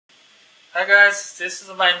Hi guys, this is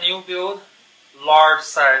my new build, large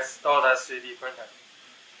size DUET 3D printer.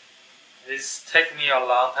 It's taken me a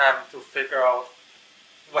long time to figure out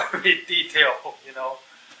very detailed, and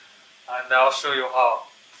I'll show you how.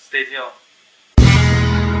 Stay tuned.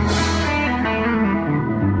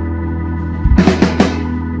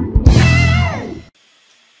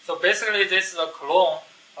 So basically this is a clone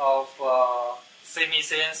of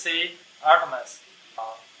SeeMeCnc Artemis.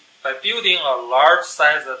 By building a large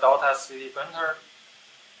size DUET 3D printer,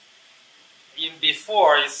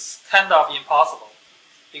 before it's kind of impossible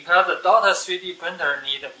because the DUET 3D printer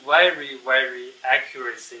needs very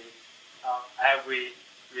accuracy on every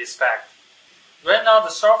respect. Right now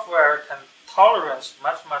the software can tolerate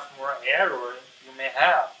much more error you may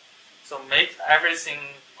have, so make everything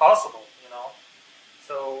possible,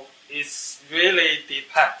 So it's really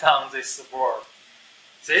depends on this board.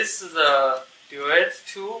 This is a DUET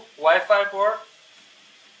 2 Wi-Fi board.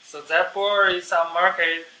 So that board is on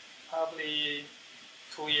market probably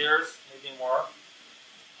 2 years, maybe more.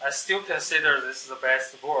 I still consider this the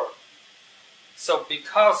best board. So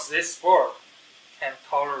because this board can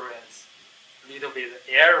tolerate a little bit of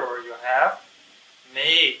error you have,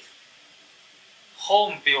 make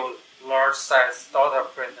home build large size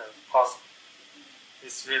DUET printer possible.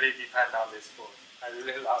 It's really depends on this board. I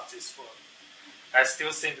really love this board. I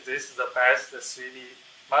still think this is the best 3D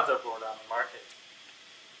motherboard on the market.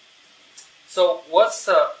 So what's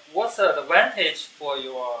the advantage for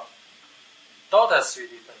your DUET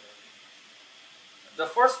 3D printer? The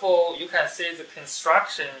first of all, you can see the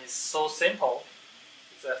construction is so simple.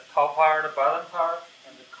 It's the top part, the bottom part,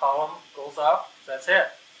 and the column goes up. That's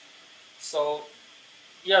it. So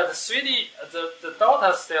yeah, the 3D, the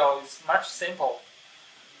DUET style is much simple.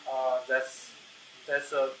 That's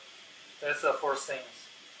the first thing.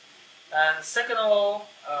 And second of all,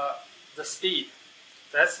 the speed.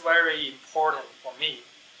 That's very important for me.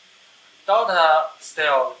 DUET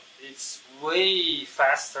style is way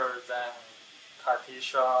faster than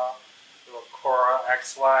Cartesia or Core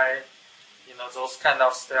XY, those kind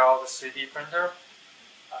of style, the 3D printer.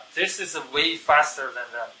 This is way faster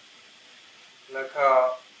than them.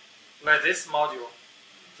 Like this module,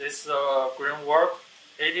 this Greenwork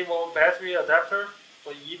 80-volt battery adapter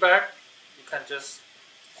for e-bag. You can just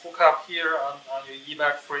hook up here on your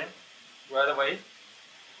e-bag frame right away.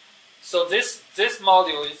 So this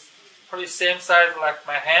module is pretty same size like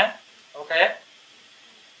my hand. Okay.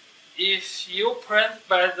 If you print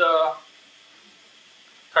by the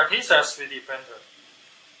Cartesia 3D printer,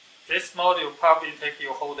 this module probably take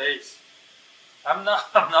you whole days. I'm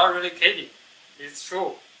not really kidding. It's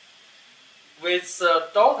true. With the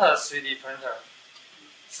DUET 3D printer,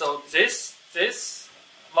 so this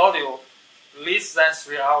module less than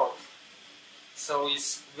 3 hours. So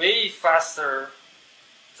it's way faster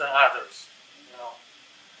than others.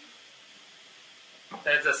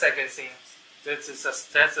 That's the second thing. That's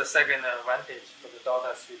the second advantage for the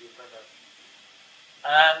DUET 3D printer.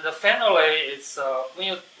 And finally, it's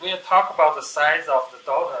when you talk about the size of the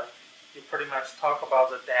DUET, you pretty much talk about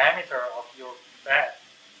the diameter of your bed.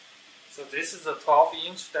 So this is a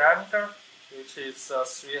 12-inch diameter, which is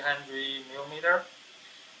 300 millimeter.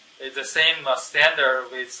 It's the same standard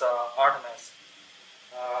with Artemis.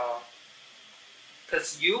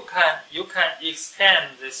 Because you can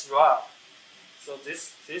extend this rod. So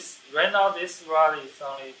this right now this rod is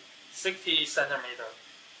only 60 centimeter.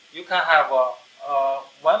 You can have a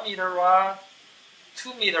 1 meter rod,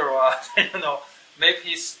 2 meter rod. Make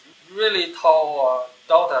this really tall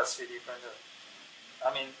DUET 3D printer.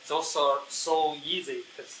 I mean, those are so easy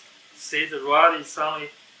because see the rod is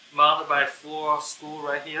only mounted by 4 screws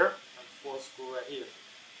right here and 4 screws right here.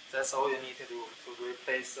 That's all you need to do to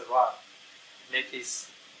replace the rod. Make it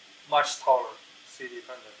much taller 3D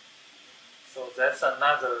printer. So that's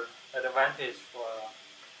another advantage for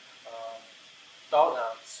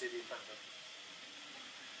DUET 3D printer.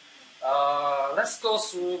 Let's go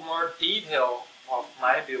through more detail of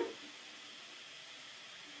my build.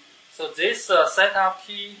 So this setup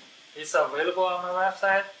key is available on my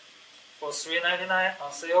website for $3.99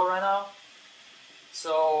 on sale right now.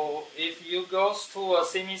 So if you go to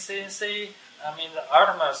SeeMeCnc, the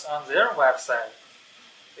Artemis on their website,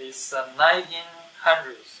 it's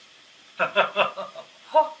 1900s.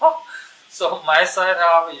 So my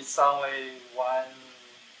setup is only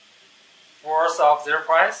 1/4 of their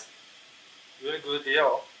price. Really good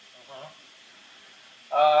deal.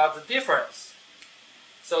 The difference.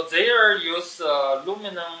 So they use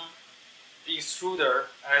aluminum extruder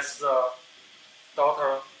as the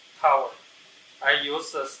DUET tower. I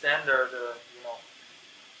use the standard,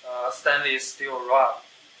 stainless steel rod.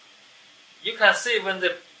 You can see when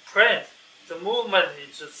they print the movement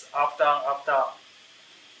is just up, down, up, down.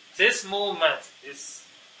 This movement is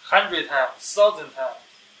 100 times, 1,000 times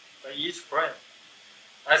by each print.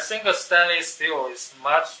 I think a stainless steel is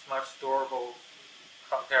much durable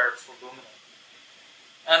compared to aluminum.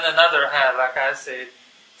 And another hand, like I said,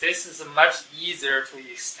 this is much easier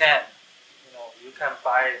to extend. You know, you can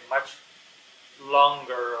buy a much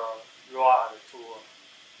longer rod to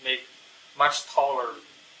make much taller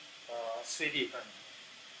 3D print.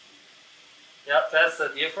 Yeah, that's the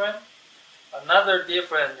difference. Another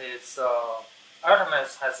difference is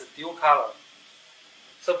Artemis has a dual color.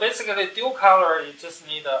 So basically, dual color, you just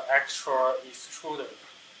need an extra extruder,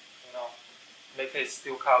 you know, make it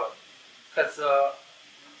dual color. Because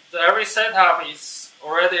every setup is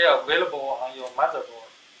already available on your motherboard.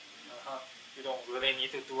 You don't really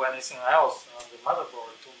need to do anything else on the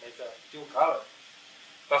motherboard to make a dual color.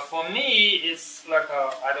 But for me, it's like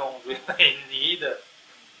I don't really need a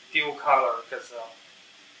dual color because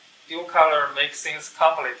dual color makes things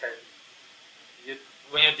complicated.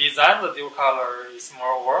 When you design the dual color, it's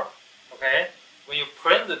more work. Okay. When you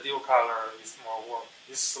print the dual color, it's more work.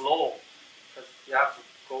 It's slow because you have to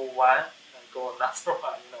go one and go another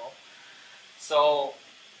one. You know. So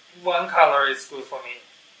one color is good for me.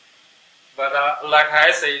 But like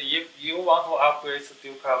I said, if you want to upgrade to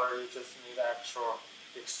dual color, you just need extra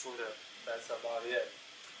extruder. That's about it.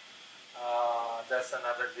 That's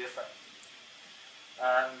another difference.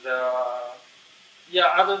 And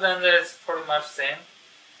yeah, other than that, it's pretty much same.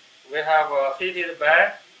 We have a heated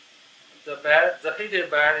bed. The heated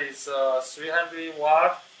bed is 300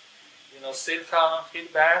 watt, you know, silicon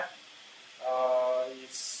heat bed.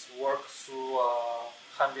 It's works through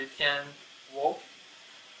 110 volt.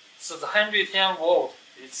 So the 110 volt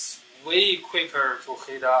is way quicker to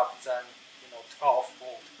heat up than 12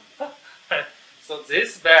 volt. So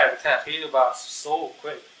this bed can heat up so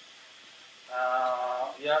quick.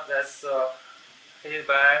 Yeah, that's heat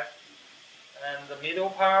bed. And the middle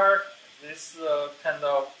part, this kind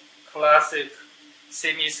of classic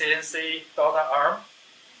SeeMeCnc data arm.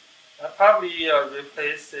 I probably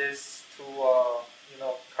replace this to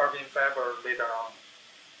carbon fiber later on.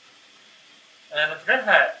 And the print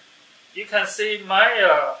head, you can see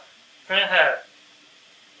my print head,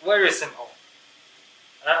 very simple.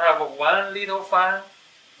 I have one little fan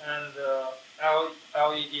and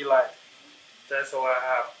LED light. That's all I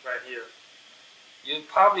have right here. You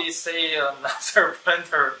probably see another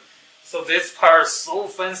printer. So this part is so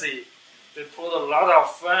fancy. They put a lot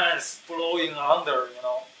of fans blowing under, you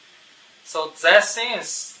know. So that thing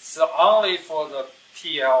is only for the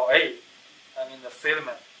PLA. I mean the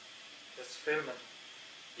filament. It's filament.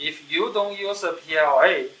 If you don't use a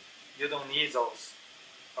PLA, you don't need those.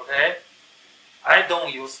 Okay? I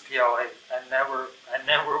don't use PLA. I never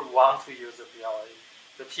want to use the PLA.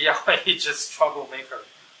 The PLA is just troublemaker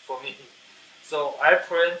for me. So I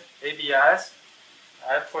print ABS.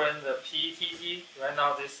 I print the PETG. Right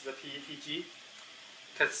now this is the PETG.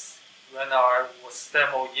 Because right now I was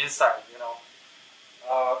demo inside, you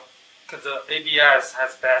know. Because the ABS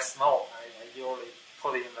has bad snow. I usually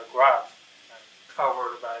put it in the garage and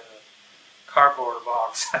covered by the cardboard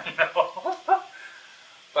box, you know.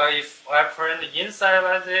 But if I print the inside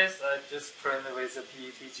like this, I just print it with the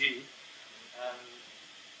PETG. And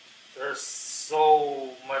there's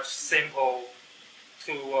so much simple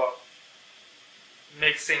to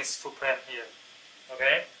make things to print here.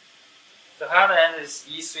 Okay? The hot end is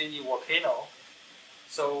E3D Volcano.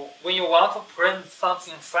 So when you want to print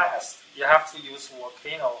something fast, you have to use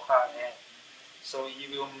Volcano hot end. So it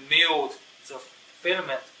will melt the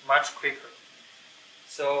filament much quicker.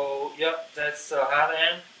 So yeah, that's the hot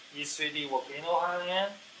end, E3D Volcano hot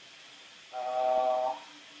end.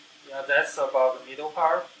 Yeah, that's about the middle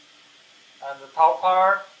part. And the top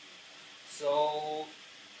part, so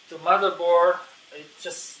the motherboard, it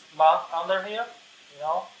just mount under here, you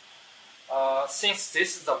know. Since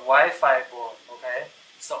this is the Wi-Fi board, okay,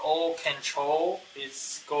 so all control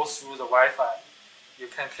goes through the Wi-Fi. You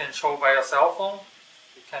can control by your cell phone,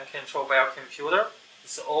 you can control by your computer.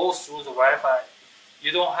 It's all through the Wi-Fi.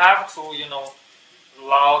 You don't have to,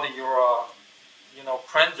 load your,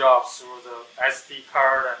 print jobs through the SD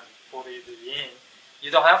card and put it in. You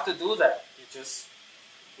don't have to do that. You just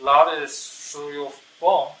load it through your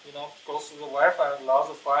phone, go through the Wi-Fi, load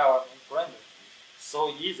the file and print it.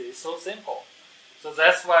 So easy, so simple. So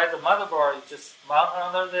that's why the motherboard is just mount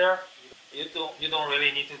under there. You don't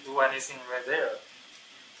really need to do anything right there.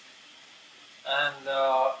 And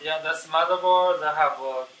yeah, that's the motherboard. I have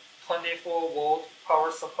a 24 volt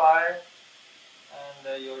power supply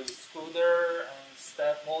and your extruder and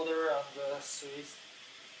step motor and the switch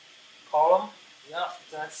column. Yeah,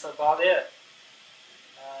 that's about it.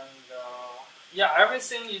 And yeah,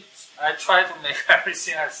 everything I try to make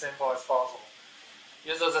everything as simple as possible.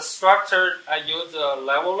 Use the structure. I use a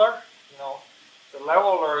leveler. You know, the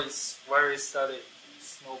leveler is very steady.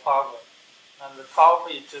 It's no problem. And the top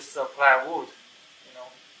is just plywood. You know.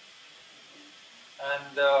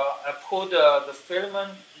 And I put the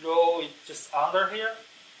filament roll just under here.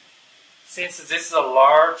 Since this is a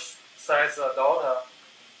large size adapter,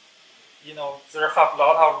 you know, there have a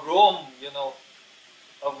lot of room, you know,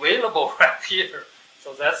 available right here.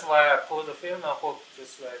 So that's why I put the filament hook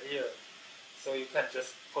just right here. So you can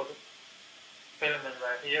just put filament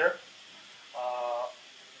right here.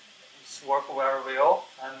 It's work very well,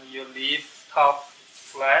 and you leave top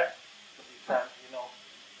flat. You can, you know,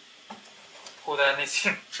 put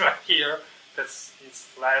anything right here because it's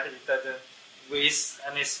flat. It doesn't waste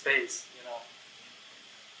any space, you know.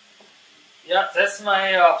 Yeah, that's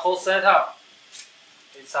my whole setup.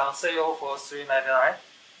 It's on sale for $3.99.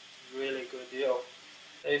 Really good deal.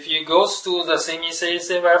 If you go to the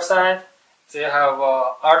SeeMeCnc website, they have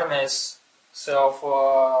Artemis sell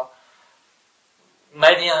for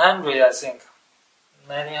 $1,900, I think,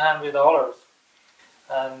 $1,900.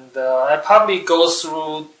 And I probably go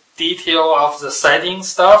through detail of the setting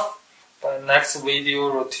stuff by next video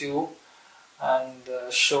or two, and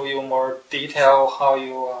show you more detail how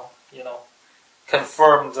you you know,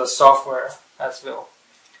 confirm the software as well.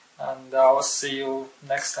 And I'll see you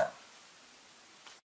next time.